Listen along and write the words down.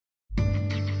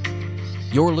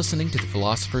You're listening to the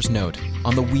Philosopher's Note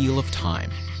on the Wheel of Time.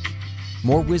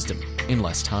 More wisdom in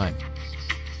less time.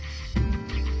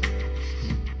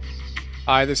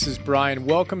 Hi, this is Brian.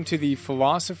 Welcome to the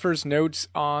Philosopher's Notes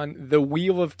on the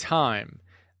Wheel of Time.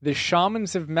 The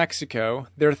Shamans of Mexico,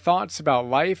 Their Thoughts About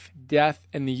Life, Death,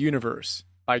 and the Universe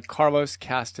by Carlos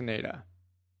Castaneda.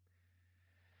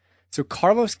 So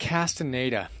Carlos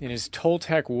Castaneda in his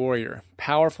Toltec Warrior,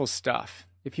 powerful stuff.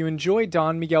 If you enjoy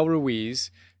Don Miguel Ruiz,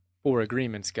 Four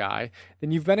Agreements guy,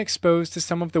 then you've been exposed to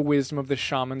some of the wisdom of the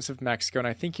Shamans of Mexico, and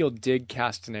I think you'll dig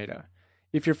Castaneda.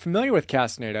 If you're familiar with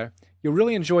Castaneda, you'll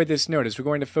really enjoy this note as we're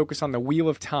going to focus on the Wheel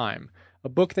of Time, a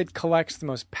book that collects the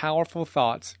most powerful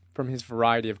thoughts from his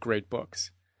variety of great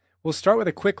books. We'll start with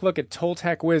a quick look at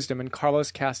Toltec wisdom and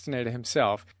Carlos Castaneda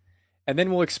himself, and then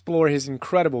we'll explore his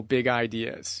incredible big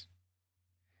ideas.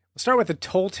 We'll start with the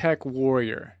Toltec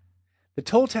Warrior. The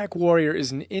Toltec Warrior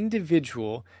is an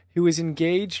individual who is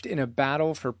engaged in a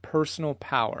battle for personal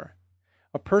power,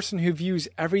 a person who views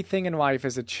everything in life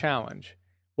as a challenge,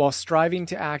 while striving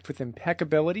to act with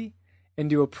impeccability and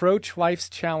to approach life's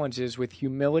challenges with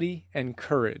humility and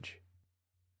courage.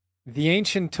 The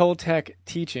ancient Toltec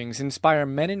teachings inspire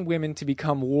men and women to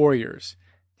become warriors,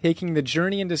 taking the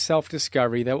journey into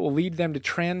self-discovery that will lead them to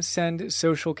transcend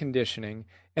social conditioning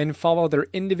and follow their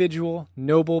individual,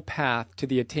 noble path to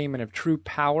the attainment of true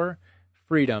power,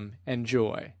 freedom, and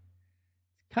joy.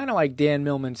 Kind of like Dan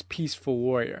Millman's Peaceful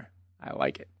Warrior. I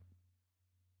like it.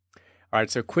 All right,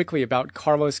 so quickly about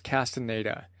Carlos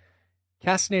Castaneda.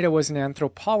 Castaneda was an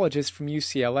anthropologist from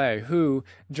UCLA who,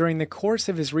 during the course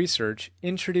of his research,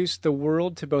 introduced the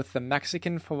world to both the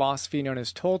Mexican philosophy known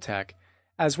as Toltec,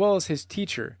 as well as his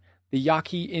teacher, the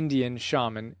Yaqui Indian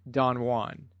shaman Don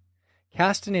Juan.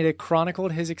 Castaneda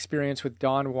chronicled his experience with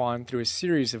Don Juan through a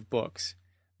series of books.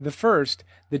 The first,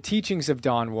 The Teachings of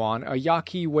Don Juan, A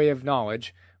Yaqui Way of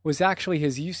Knowledge, was actually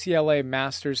his UCLA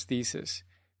master's thesis,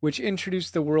 which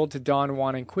introduced the world to Don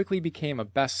Juan and quickly became a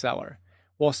bestseller,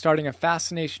 while starting a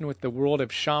fascination with the world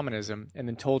of shamanism and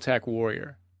the Toltec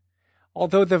warrior.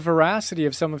 Although the veracity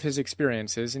of some of his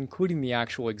experiences, including the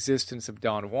actual existence of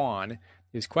Don Juan,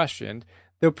 is questioned,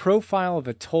 the profile of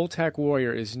a Toltec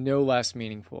warrior is no less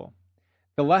meaningful.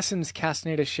 The lessons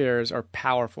Castaneda shares are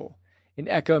powerful and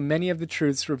echo many of the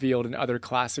truths revealed in other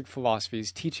classic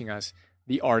philosophies teaching us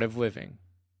the art of living.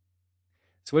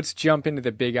 So let's jump into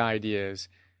the big ideas.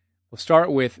 We'll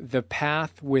start with the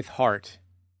path with heart.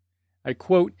 I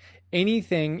quote,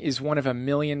 "Anything is one of a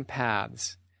million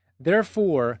paths.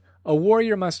 Therefore, a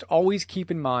warrior must always keep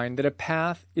in mind that a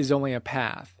path is only a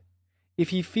path. If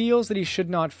he feels that he should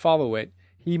not follow it,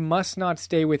 he must not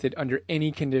stay with it under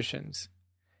any conditions.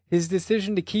 His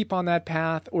decision to keep on that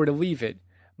path or to leave it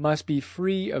must be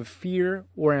free of fear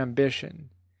or ambition.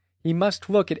 He must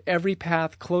look at every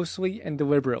path closely and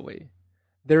deliberately.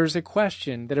 There is a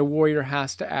question that a warrior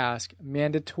has to ask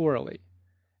mandatorily.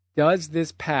 Does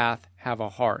this path have a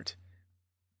heart?"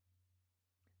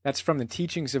 That's from the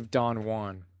Teachings of Don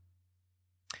Juan.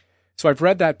 So I've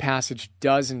read that passage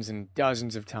dozens and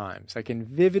dozens of times. I can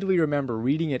vividly remember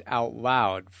reading it out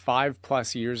loud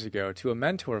 5+ years ago to a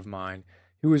mentor of mine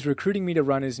who was recruiting me to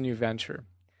run his new venture.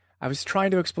 I was trying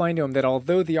to explain to him that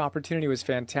although the opportunity was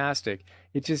fantastic,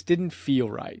 it just didn't feel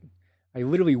right. I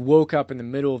literally woke up in the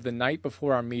middle of the night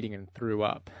before our meeting and threw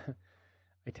up.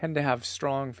 I tend to have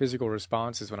strong physical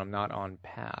responses when I'm not on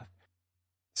path.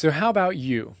 So how about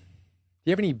you? Do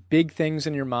you have any big things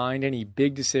in your mind, any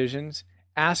big decisions?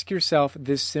 Ask yourself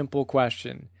this simple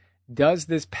question. Does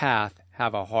this path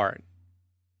have a heart?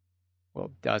 Well,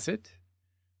 does it?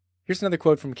 Here's another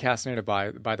quote from Castaneda,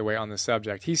 by the way, on the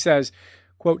subject. He says,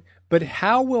 quote, "But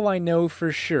how will I know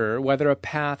for sure whether a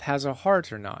path has a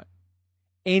heart or not?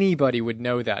 Anybody would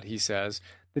know that," he says.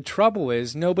 "The trouble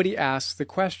is nobody asks the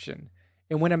question.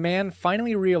 And when a man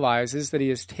finally realizes that he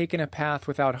has taken a path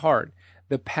without heart,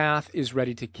 the path is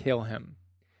ready to kill him.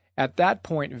 At that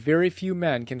point, very few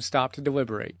men can stop to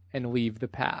deliberate and leave the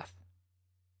path."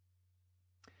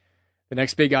 The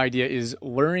next big idea is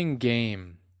luring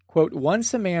game. Quote,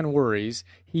 "Once a man worries,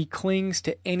 he clings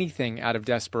to anything out of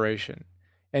desperation.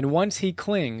 And once he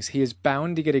clings, he is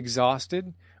bound to get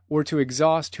exhausted or to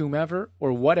exhaust whomever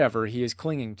or whatever he is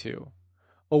clinging to.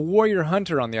 A warrior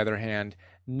hunter, on the other hand,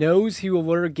 knows he will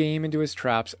lure game into his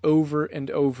traps over and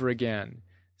over again,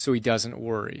 so he doesn't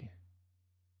worry."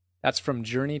 That's from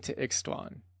Journey to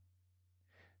Ixtlan.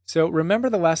 So remember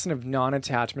the lesson of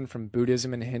non-attachment from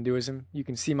Buddhism and Hinduism? You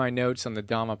can see my notes on the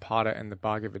Dhammapada and the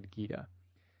Bhagavad Gita.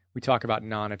 We talk about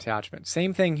non-attachment.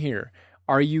 Same thing here.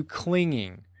 Are you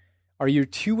clinging? Are you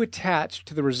too attached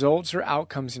to the results or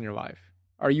outcomes in your life?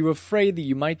 Are you afraid that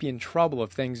you might be in trouble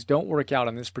if things don't work out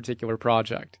on this particular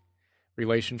project?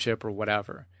 relationship, or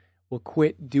whatever. Well,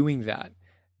 quit doing that.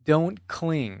 Don't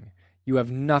cling. You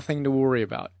have nothing to worry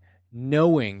about,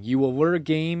 knowing you will lure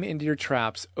game into your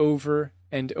traps over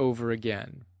and over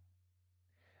again.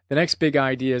 The next big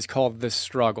idea is called the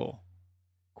struggle.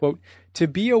 Quote, to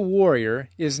be a warrior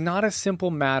is not a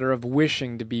simple matter of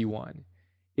wishing to be one.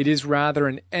 It is rather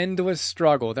an endless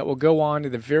struggle that will go on to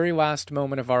the very last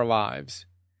moment of our lives.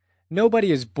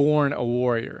 Nobody is born a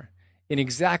warrior, in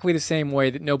exactly the same way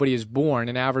that nobody is born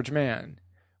an average man.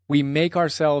 We make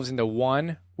ourselves into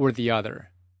one or the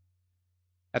other.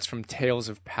 That's from Tales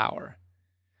of Power.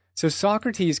 So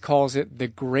Socrates calls it the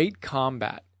great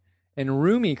combat, and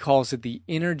Rumi calls it the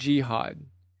inner jihad.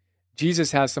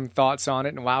 Jesus has some thoughts on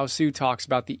it, and Lao Tzu talks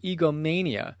about the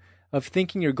egomania of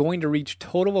thinking you're going to reach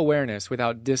total awareness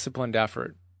without disciplined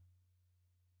effort.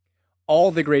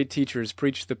 All the great teachers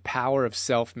preach the power of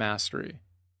self-mastery.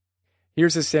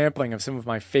 Here's a sampling of some of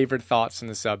my favorite thoughts on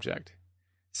the subject.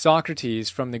 Socrates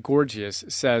from the Gorgias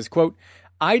says, quote,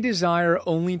 I desire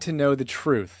only to know the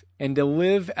truth and to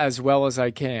live as well as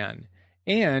I can,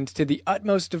 and to the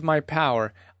utmost of my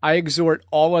power I exhort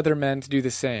all other men to do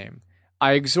the same.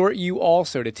 I exhort you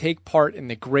also to take part in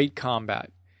the great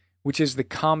combat, which is the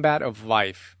combat of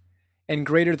life, and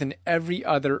greater than every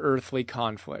other earthly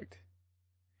conflict.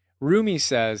 Rumi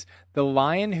says, the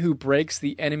lion who breaks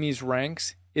the enemy's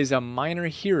ranks is a minor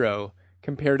hero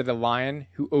compared to the lion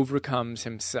who overcomes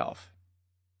himself.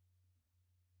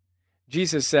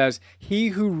 Jesus says, he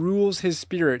who rules his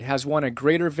spirit has won a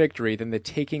greater victory than the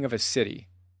taking of a city.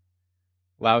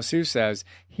 Lao Tzu says,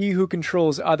 he who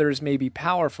controls others may be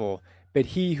powerful, but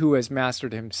he who has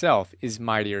mastered himself is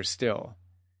mightier still.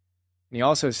 And he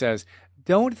also says,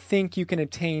 don't think you can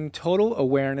attain total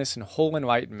awareness and whole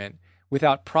enlightenment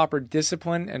without proper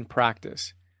discipline and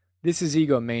practice. This is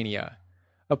egomania.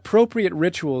 Appropriate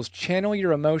rituals channel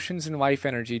your emotions and life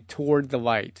energy toward the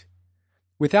light.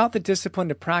 Without the discipline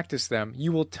to practice them,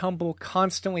 you will tumble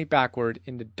constantly backward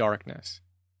into darkness.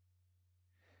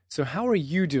 So how are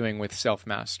you doing with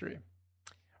self-mastery?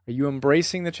 Are you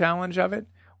embracing the challenge of it,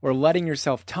 or letting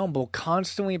yourself tumble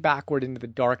constantly backward into the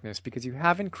darkness because you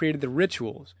haven't created the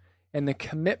rituals and the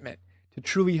commitment to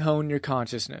truly hone your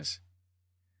consciousness?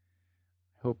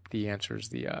 I hope the answer is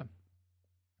the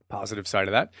positive side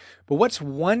of that. But what's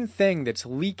one thing that's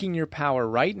leaking your power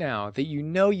right now that you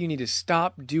know you need to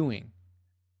stop doing?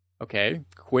 Okay,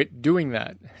 quit doing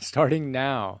that. Starting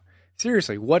now.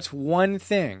 Seriously, what's one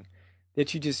thing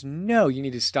that you just know you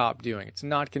need to stop doing? It's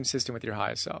not consistent with your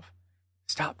highest self.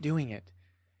 Stop doing it.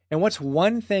 And what's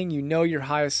one thing you know your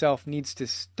highest self needs to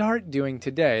start doing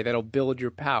today that'll build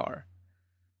your power?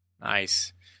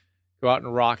 Nice. Go out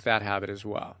and rock that habit as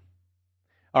well.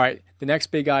 All right, the next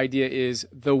big idea is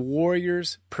the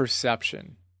warrior's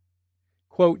perception.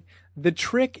 Quote, the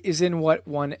trick is in what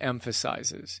one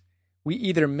emphasizes. We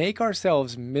either make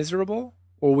ourselves miserable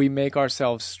or we make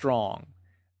ourselves strong.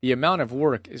 The amount of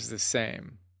work is the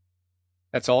same.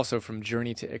 That's also from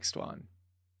Journey to Ixtlan.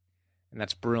 And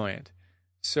that's brilliant.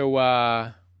 So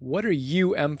what are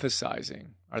you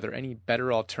emphasizing? Are there any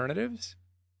better alternatives?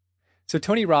 So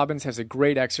Tony Robbins has a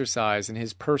great exercise in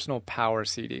his personal power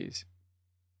CDs.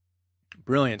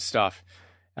 Brilliant stuff.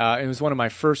 It was one of my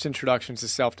first introductions to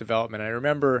self-development. I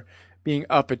remember being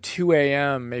up at 2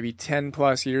 a.m. maybe 10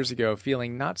 plus years ago,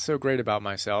 feeling not so great about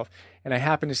myself. And I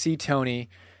happened to see Tony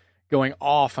going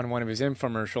off on one of his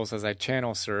infomercials as I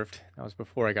channel surfed. That was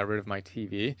before I got rid of my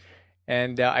TV.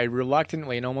 And I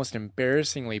reluctantly and almost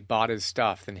embarrassingly bought his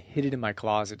stuff, then hid it in my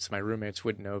closet so my roommates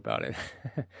wouldn't know about it.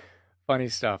 Funny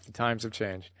stuff. The times have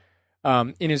changed.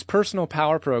 In his personal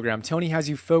power program, Tony has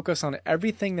you focus on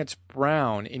everything that's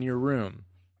brown in your room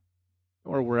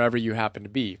or wherever you happen to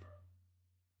be.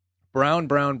 Brown,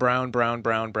 brown, brown, brown,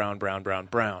 brown, brown, brown, brown,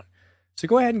 brown. So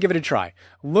go ahead and give it a try.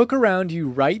 Look around you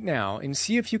right now and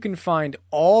see if you can find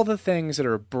all the things that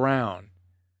are brown.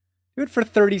 Do it for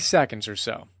 30 seconds or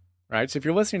so. Right? So if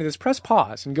you're listening to this, press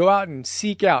pause and go out and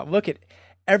seek out. Look at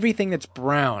everything that's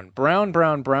brown. Brown,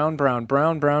 brown, brown, brown,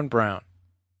 brown, brown, brown.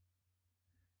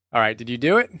 All right, did you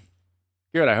do it?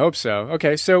 Good, I hope so.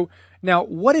 Okay, so now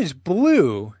what is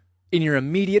blue in your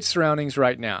immediate surroundings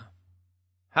right now?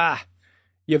 Ha!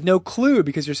 You have no clue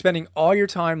because you're spending all your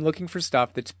time looking for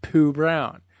stuff that's poo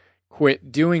brown.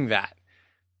 Quit doing that.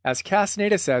 As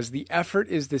Castaneda says, the effort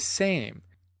is the same.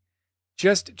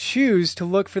 Just choose to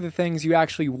look for the things you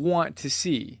actually want to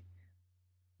see.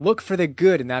 Look for the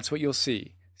good, and that's what you'll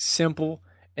see. Simple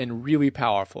and really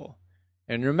powerful.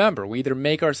 And remember, we either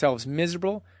make ourselves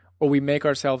miserable or we make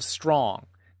ourselves strong.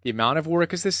 The amount of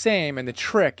work is the same, and the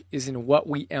trick is in what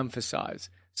we emphasize.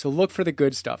 So look for the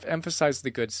good stuff. Emphasize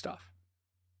the good stuff.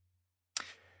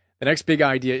 The next big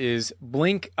idea is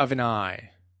blink of an eye.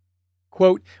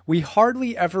 Quote, we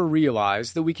hardly ever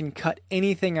realize that we can cut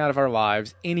anything out of our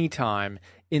lives anytime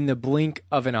in the blink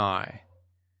of an eye.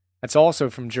 That's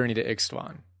also from Journey to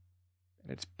Ixtlan.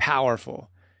 And it's powerful.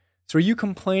 So are you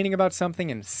complaining about something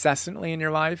incessantly in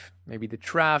your life? Maybe the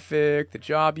traffic, the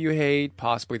job you hate,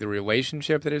 possibly the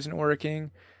relationship that isn't working.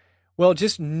 Well,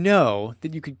 just know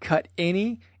that you could cut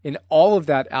any and all of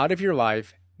that out of your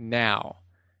life now.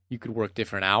 You could work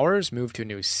different hours, move to a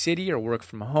new city, or work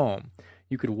from home.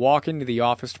 You could walk into the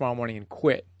office tomorrow morning and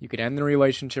quit. You could end the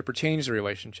relationship or change the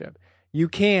relationship. You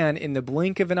can, in the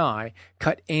blink of an eye,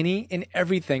 cut any and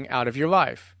everything out of your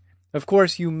life. Of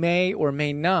course, you may or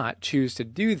may not choose to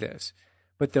do this,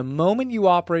 but the moment you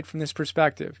operate from this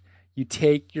perspective, you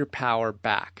take your power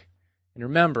back. And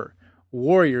remember,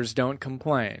 warriors don't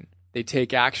complain. They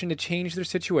take action to change their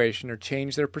situation or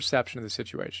change their perception of the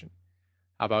situation.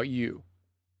 How about you?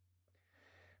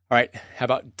 All right, how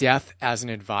about death as an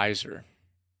advisor?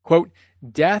 Quote,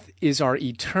 death is our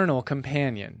eternal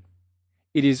companion.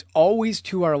 It is always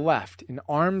to our left, an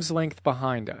arm's length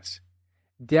behind us.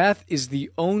 Death is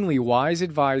the only wise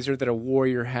advisor that a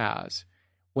warrior has.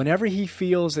 Whenever he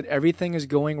feels that everything is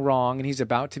going wrong and he's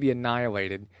about to be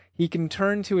annihilated, he can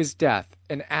turn to his death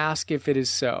and ask if it is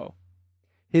so.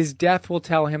 His death will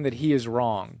tell him that he is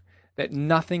wrong, that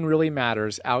nothing really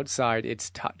matters outside its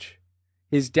touch.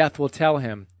 His death will tell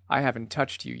him, I haven't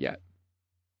touched you yet.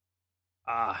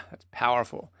 Ah, that's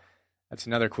powerful. That's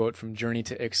another quote from Journey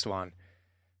to Ixtlan.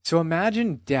 So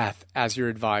imagine death as your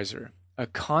advisor, a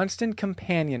constant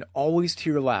companion always to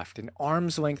your left, an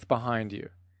arm's length behind you.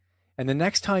 And the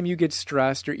next time you get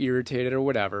stressed or irritated or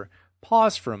whatever,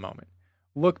 pause for a moment.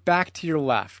 Look back to your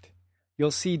left.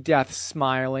 You'll see death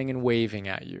smiling and waving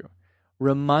at you,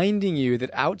 reminding you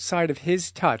that outside of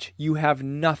his touch, you have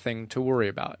nothing to worry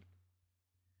about.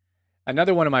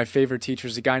 Another one of my favorite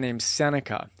teachers is a guy named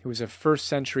Seneca, who was a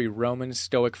first-century Roman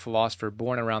Stoic philosopher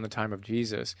born around the time of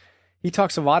Jesus. He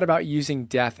talks a lot about using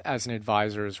death as an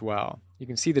advisor as well. You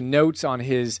can see the notes on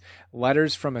his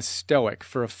Letters from a Stoic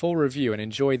for a full review and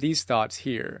enjoy these thoughts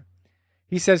here.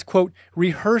 He says, quote,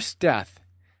 rehearse death.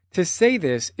 To say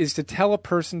this is to tell a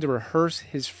person to rehearse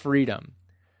his freedom.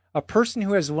 A person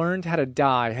who has learned how to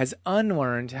die has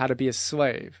unlearned how to be a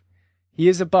slave. He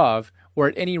is above, or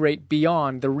at any rate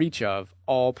beyond, the reach of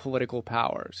all political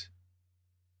powers.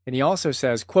 And he also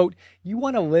says, quote, you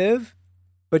want to live,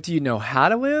 but do you know how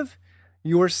to live?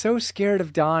 You are so scared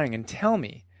of dying, and tell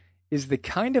me, is the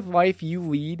kind of life you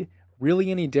lead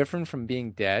really any different from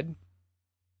being dead?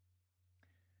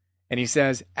 And he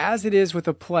says, as it is with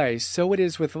a play, so it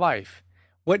is with life.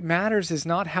 What matters is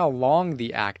not how long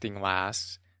the acting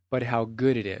lasts, but how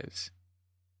good it is.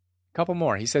 A couple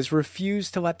more. He says, refuse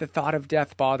to let the thought of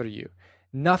death bother you.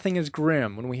 Nothing is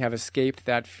grim when we have escaped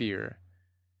that fear.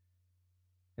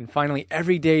 And finally,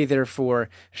 every day, therefore,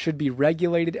 should be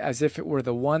regulated as if it were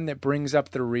the one that brings up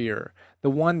the rear, the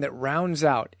one that rounds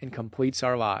out and completes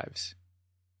our lives.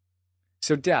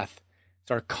 So death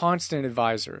is our constant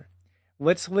advisor.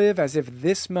 Let's live as if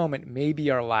this moment may be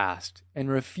our last, and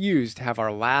refuse to have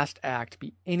our last act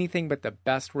be anything but the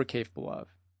best we're capable of.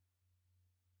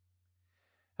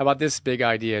 How about this big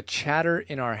idea, chatter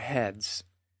in our heads?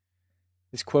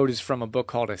 This quote is from a book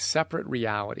called A Separate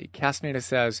Reality. Castaneda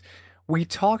says, we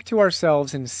talk to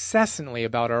ourselves incessantly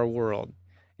about our world.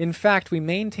 In fact, we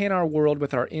maintain our world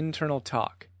with our internal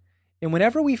talk. And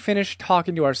whenever we finish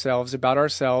talking to ourselves about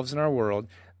ourselves and our world,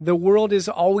 the world is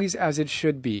always as it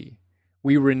should be.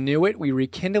 We renew it, we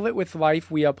rekindle it with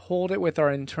life, we uphold it with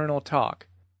our internal talk.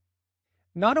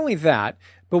 Not only that,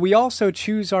 but we also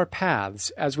choose our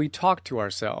paths as we talk to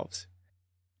ourselves.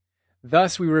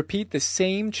 Thus, we repeat the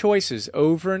same choices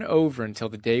over and over until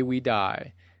the day we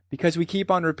die, because we keep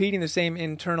on repeating the same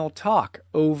internal talk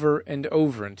over and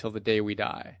over until the day we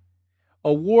die.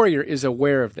 A warrior is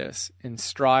aware of this and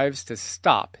strives to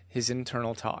stop his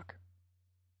internal talk.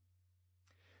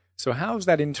 So how's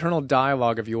that internal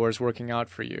dialogue of yours working out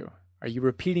for you? Are you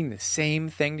repeating the same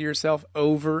thing to yourself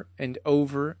over and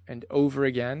over and over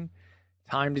again?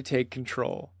 Time to take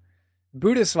control.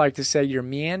 Buddhists like to say your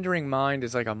meandering mind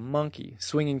is like a monkey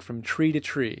swinging from tree to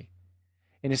tree.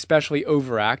 An especially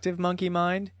overactive monkey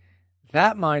mind,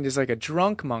 that mind is like a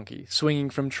drunk monkey swinging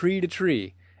from tree to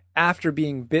tree after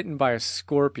being bitten by a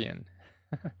scorpion.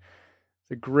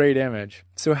 It's a great image.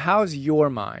 So how's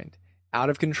your mind? Out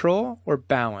of control or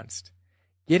balanced?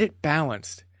 Get it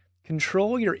balanced.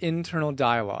 Control your internal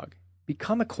dialogue.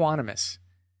 Become equanimous.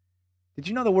 Did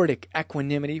you know the word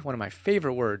equanimity, one of my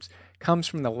favorite words, comes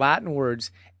from the Latin words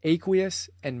aqueous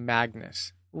and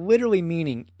magnus, literally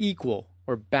meaning equal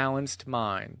or balanced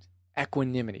mind,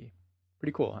 equanimity.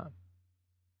 Pretty cool, huh? All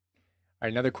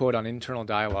right, another quote on internal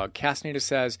dialogue. Castaneda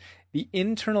says, "The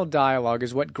internal dialogue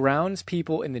is what grounds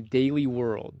people in the daily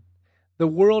world. The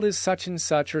world is such and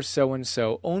such or so and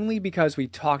so only because we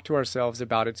talk to ourselves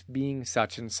about its being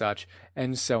such and such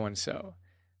and so and so.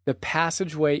 The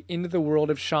passageway into the world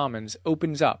of shamans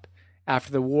opens up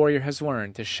after the warrior has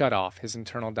learned to shut off his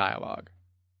internal dialogue."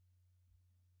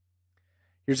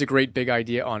 Here's a great big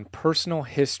idea on personal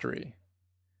history.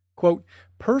 Quote,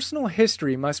 "Personal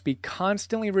history must be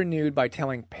constantly renewed by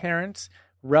telling parents,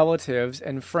 relatives,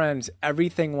 and friends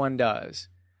everything one does.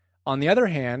 On the other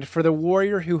hand, for the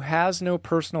warrior who has no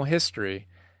personal history,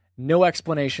 no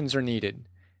explanations are needed.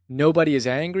 Nobody is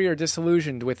angry or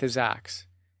disillusioned with his acts.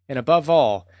 And above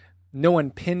all, no one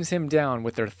pins him down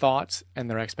with their thoughts and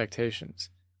their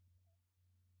expectations."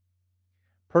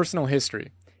 Personal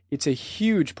history. It's a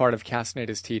huge part of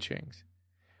Castaneda's teachings.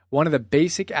 One of the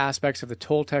basic aspects of the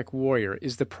Toltec warrior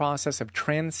is the process of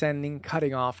transcending,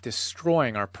 cutting off,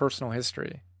 destroying our personal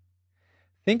history.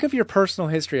 Think of your personal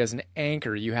history as an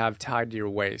anchor you have tied to your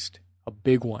waist, a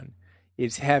big one.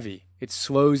 It's heavy. It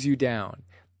slows you down.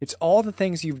 It's all the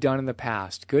things you've done in the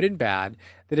past, good and bad,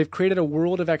 that have created a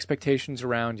world of expectations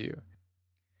around you.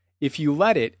 If you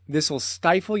let it, this will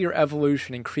stifle your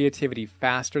evolution and creativity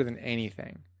faster than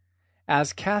anything.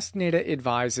 As Castaneda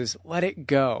advises, let it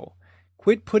go.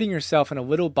 Quit putting yourself in a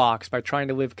little box by trying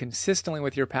to live consistently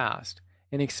with your past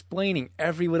and explaining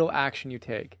every little action you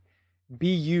take.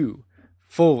 Be you,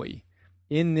 fully,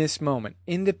 in this moment,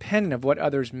 independent of what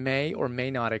others may or may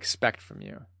not expect from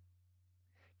you.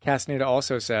 Castaneda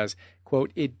also says,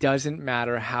 quote, "It doesn't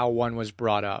matter how one was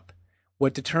brought up.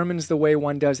 What determines the way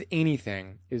one does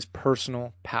anything is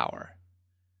personal power."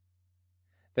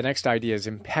 The next idea is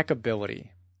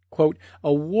impeccability. Quote,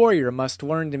 "A warrior must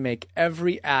learn to make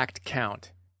every act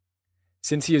count,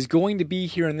 since he is going to be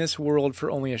here in this world for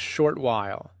only a short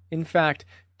while. In fact,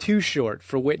 too short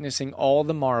for witnessing all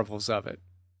the marvels of it."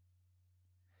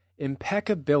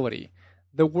 Impeccability.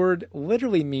 The word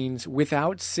literally means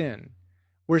without sin,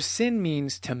 where sin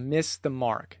means to miss the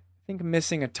mark. Think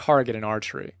missing a target in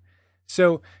archery.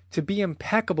 So to be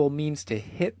impeccable means to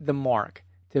hit the mark,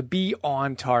 to be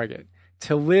on target,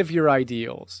 to live your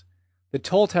ideals. The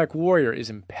Toltec warrior is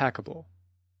impeccable.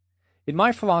 In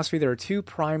my philosophy, there are two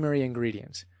primary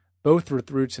ingredients, both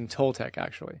with roots in Toltec,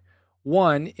 actually.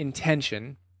 One,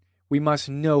 intention. We must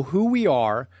know who we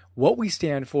are, what we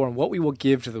stand for, and what we will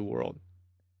give to the world.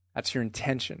 That's your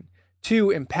intention. Two,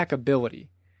 impeccability.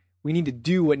 We need to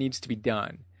do what needs to be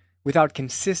done. Without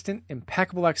consistent,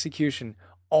 impeccable execution,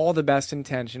 all the best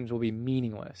intentions will be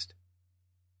meaningless.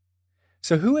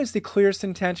 So who has the clearest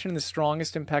intention and the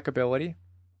strongest impeccability?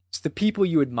 It's the people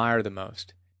you admire the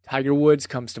most. Tiger Woods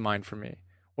comes to mind for me,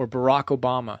 or Barack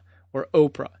Obama, or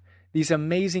Oprah. These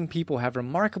amazing people have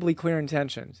remarkably clear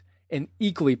intentions and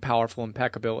equally powerful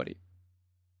impeccability.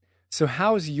 So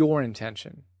how's your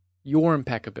intention, your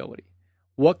impeccability?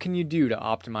 What can you do to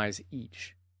optimize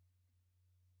each?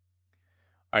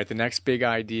 All right, the next big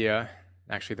idea,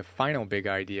 actually the final big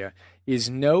idea, is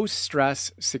no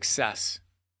stress success.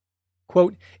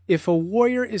 Quote, "If a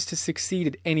warrior is to succeed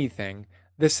at anything,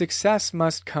 the success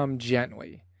must come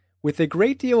gently, with a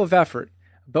great deal of effort,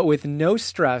 but with no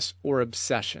stress or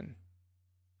obsession."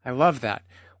 I love that.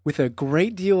 With a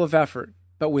great deal of effort,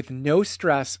 but with no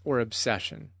stress or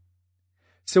obsession.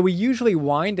 So we usually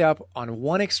wind up on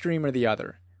one extreme or the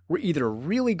other. We're either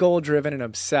really goal-driven and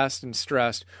obsessed and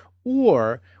stressed,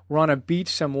 or we're on a beach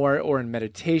somewhere or in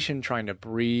meditation trying to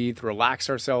breathe, relax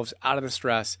ourselves out of the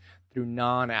stress through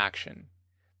non-action.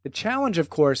 The challenge,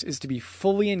 of course, is to be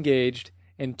fully engaged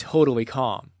and totally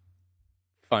calm.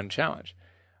 Fun challenge.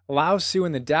 Lao Tzu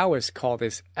and the Taoists call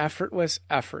this effortless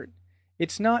effort.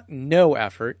 It's not no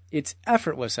effort, it's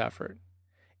effortless effort.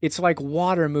 It's like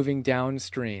water moving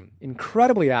downstream,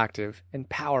 incredibly active and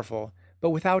powerful, but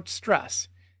without stress.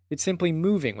 It's simply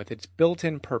moving with its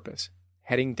built-in purpose,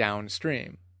 heading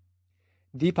downstream.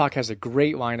 Deepak has a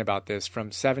great line about this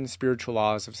from 7 Spiritual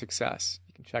Laws of Success.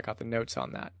 You can check out the notes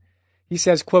on that. He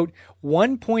says, quote,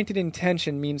 "One pointed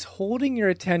intention means holding your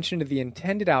attention to the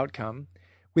intended outcome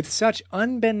with such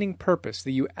unbending purpose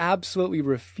that you absolutely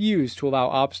refuse to allow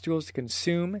obstacles to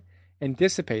consume and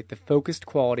dissipate the focused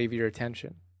quality of your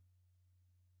attention.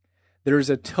 There is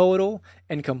a total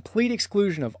and complete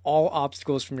exclusion of all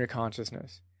obstacles from your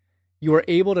consciousness. You are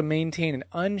able to maintain an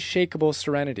unshakable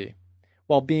serenity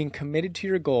while being committed to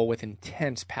your goal with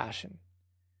intense passion."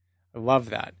 I love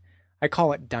that. I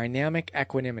call it dynamic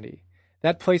equanimity.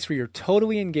 That place where you're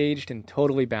totally engaged and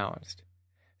totally balanced.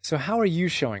 So how are you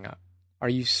showing up? Are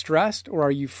you stressed or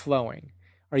are you flowing?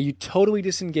 Are you totally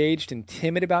disengaged and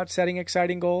timid about setting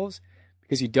exciting goals?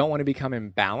 because you don't want to become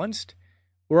imbalanced?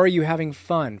 Or are you having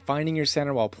fun finding your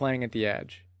center while playing at the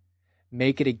edge?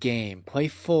 Make it a game. Play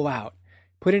full out.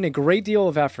 Put in a great deal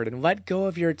of effort and let go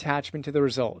of your attachment to the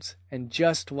results and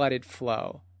just let it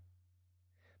flow.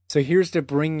 So here's to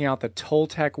bringing out the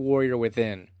Toltec warrior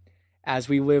within as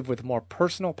we live with more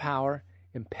personal power,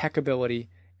 impeccability,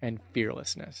 and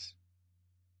fearlessness.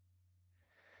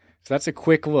 So that's a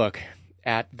quick look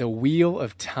at The Wheel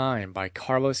of Time by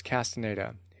Carlos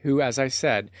Castaneda, who, as I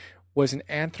said, was an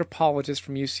anthropologist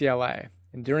from UCLA.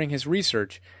 And during his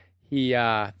research, he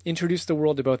introduced the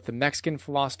world to both the Mexican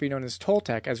philosophy known as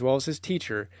Toltec as well as his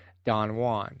teacher, Don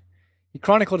Juan. He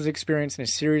chronicled his experience in a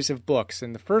series of books,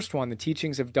 and the first one, The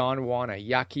Teachings of Don Juan, a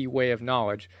Yaqui Way of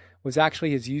Knowledge, was actually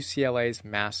his UCLA's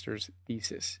master's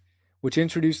thesis, which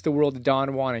introduced the world to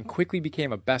Don Juan and quickly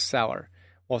became a bestseller,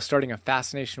 while starting a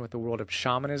fascination with the world of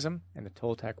shamanism and the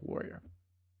Toltec warrior.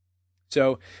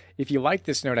 So if you like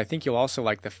this note, I think you'll also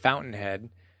like The Fountainhead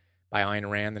by Ayn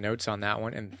Rand, the notes on that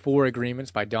one, and Four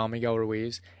Agreements by Don Miguel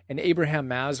Ruiz, and Abraham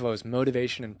Maslow's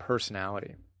Motivation and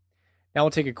Personality. Now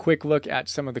we'll take a quick look at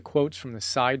some of the quotes from the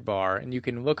sidebar, and you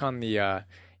can look on the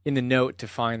in the note to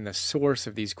find the source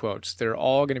of these quotes. They're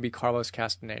all going to be Carlos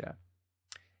Castaneda.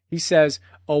 He says,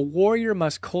 "A warrior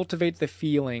must cultivate the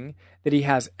feeling that he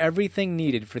has everything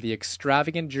needed for the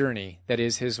extravagant journey that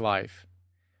is his life.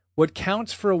 What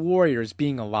counts for a warrior is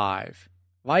being alive.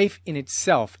 Life in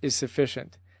itself is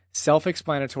sufficient,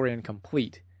 self-explanatory, and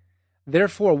complete.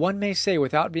 Therefore, one may say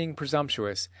without being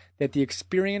presumptuous that the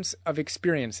experience of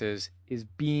experiences is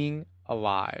being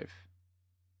alive."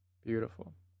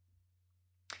 Beautiful.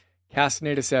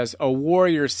 Castaneda says, "A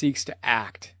warrior seeks to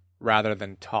act rather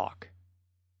than talk."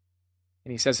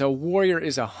 And he says, "A warrior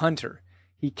is a hunter.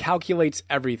 He calculates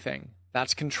everything.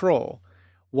 That's control.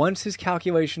 Once his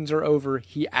calculations are over,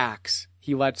 he acts.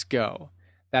 He lets go.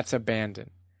 That's abandon.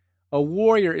 A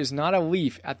warrior is not a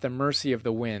leaf at the mercy of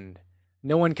the wind.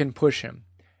 No one can push him.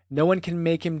 No one can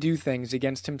make him do things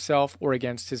against himself or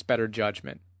against his better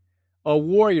judgment. A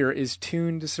warrior is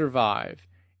tuned to survive,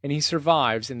 and he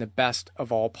survives in the best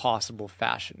of all possible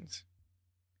fashions.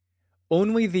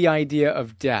 Only the idea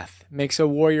of death makes a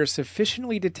warrior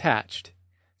sufficiently detached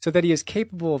so that he is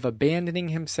capable of abandoning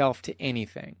himself to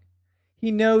anything.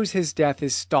 He knows his death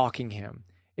is stalking him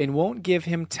and won't give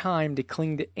him time to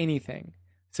cling to anything,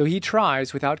 so he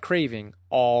tries without craving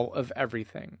all of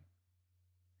everything.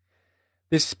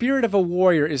 The spirit of a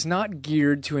warrior is not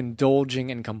geared to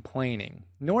indulging and complaining,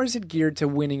 nor is it geared to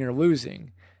winning or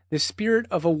losing. The spirit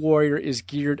of a warrior is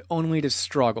geared only to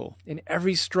struggle, and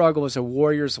every struggle is a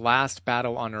warrior's last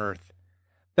battle on earth.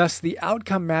 Thus, the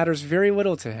outcome matters very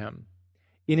little to him.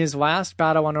 In his last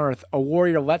battle on earth, a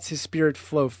warrior lets his spirit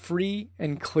flow free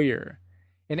and clear,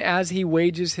 and as he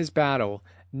wages his battle,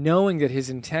 knowing that his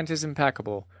intent is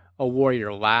impeccable, a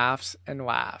warrior laughs and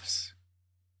laughs.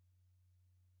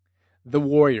 The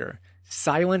warrior,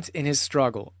 silent in his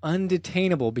struggle,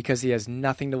 undetainable because he has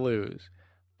nothing to lose,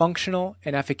 functional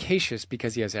and efficacious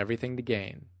because he has everything to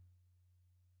gain.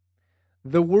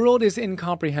 The world is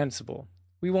incomprehensible.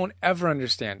 We won't ever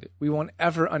understand it. We won't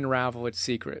ever unravel its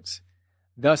secrets.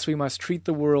 Thus we must treat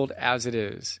the world as it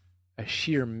is, a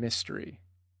sheer mystery.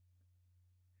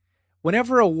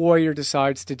 Whenever a warrior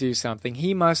decides to do something,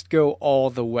 he must go all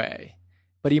the way,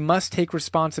 but he must take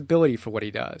responsibility for what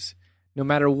he does. No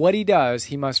matter what he does,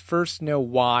 he must first know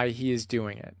why he is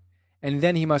doing it, and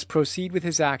then he must proceed with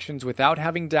his actions without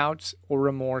having doubts or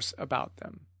remorse about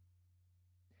them.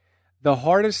 The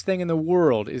hardest thing in the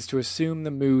world is to assume the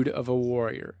mood of a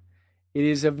warrior. It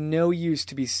is of no use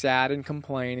to be sad and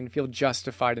complain and feel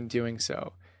justified in doing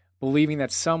so, believing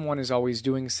that someone is always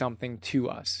doing something to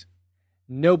us.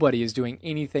 Nobody is doing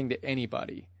anything to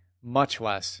anybody, much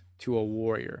less to a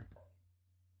warrior.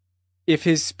 If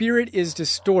his spirit is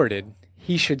distorted,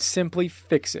 he should simply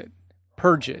fix it,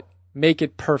 purge it, make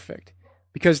it perfect,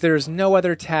 because there is no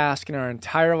other task in our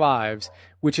entire lives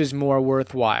which is more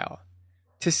worthwhile.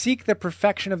 To seek the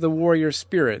perfection of the warrior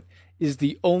spirit is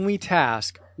the only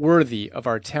task worthy of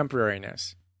our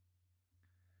temporariness.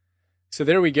 So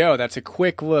there we go. That's a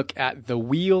quick look at The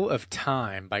Wheel of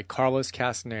Time by Carlos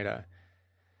Castaneda.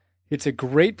 It's a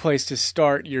great place to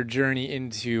start your journey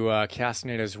into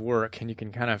Castaneda's work, and you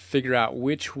can kind of figure out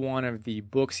which one of the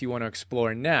books you want to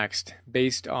explore next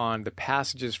based on the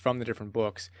passages from the different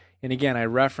books. And again, I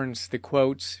reference the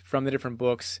quotes from the different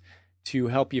books to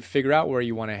help you figure out where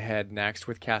you want to head next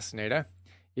with Castaneda,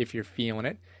 if you're feeling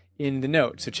it, in the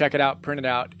note. So check it out, print it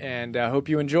out, and I hope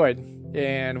you enjoyed.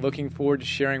 And looking forward to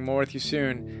sharing more with you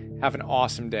soon. Have an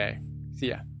awesome day. See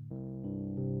ya.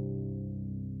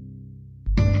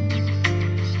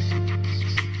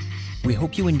 We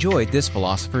hope you enjoyed this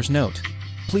Philosopher's Note.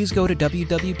 please go to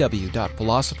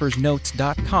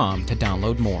www.philosophersnotes.com to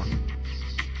download more.